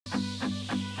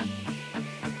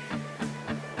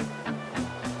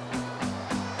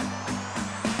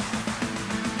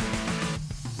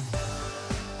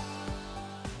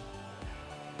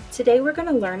Today we're going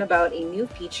to learn about a new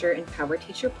feature in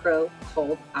PowerTeacher Pro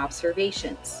called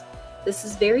Observations. This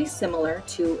is very similar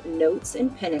to Notes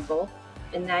in Pinnacle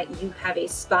in that you have a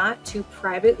spot to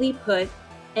privately put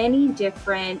any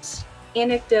different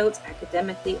anecdotes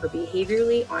academically or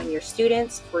behaviorally on your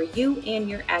students for you and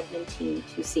your admin team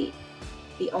to see.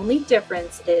 The only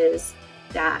difference is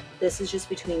that this is just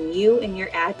between you and your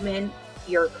admin.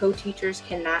 Your co-teachers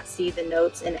cannot see the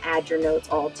notes and add your notes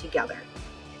all together.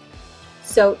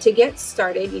 So to get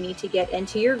started, you need to get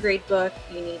into your gradebook.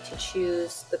 You need to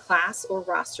choose the class or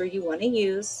roster you want to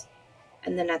use.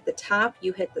 And then at the top,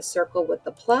 you hit the circle with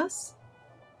the plus.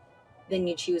 Then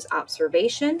you choose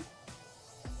observation.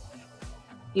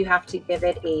 You have to give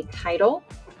it a title.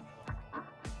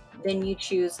 Then you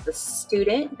choose the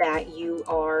student that you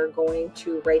are going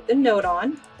to write the note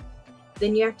on.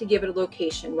 Then you have to give it a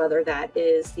location, whether that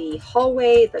is the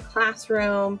hallway, the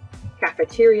classroom,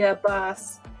 cafeteria,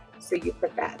 bus. So you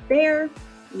put that there.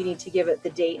 You need to give it the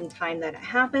date and time that it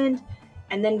happened,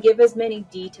 and then give as many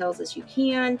details as you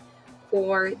can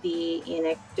for the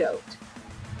anecdote.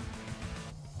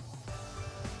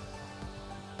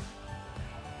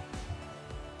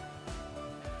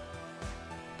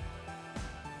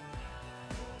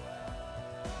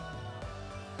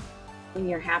 When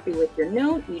you're happy with your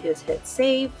note, you just hit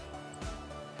save.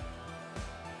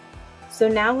 So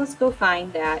now let's go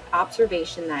find that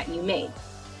observation that you made.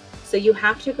 So you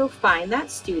have to go find that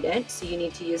student. So you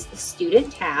need to use the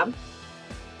student tab.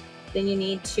 Then you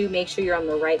need to make sure you're on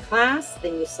the right class.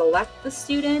 Then you select the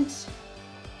student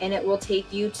and it will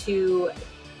take you to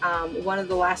one of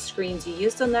the last screens you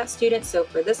used on that student. So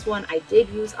for this one, I did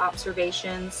use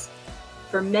observations.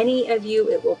 For many of you,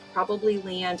 it will probably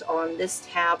land on this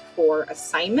tab for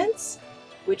assignments,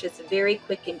 which is very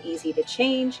quick and easy to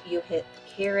change. You hit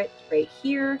the caret right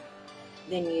here,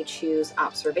 then you choose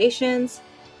observations,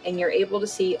 and you're able to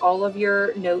see all of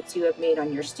your notes you have made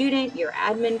on your student. Your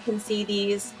admin can see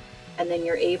these, and then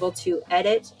you're able to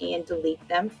edit and delete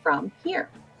them from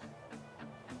here.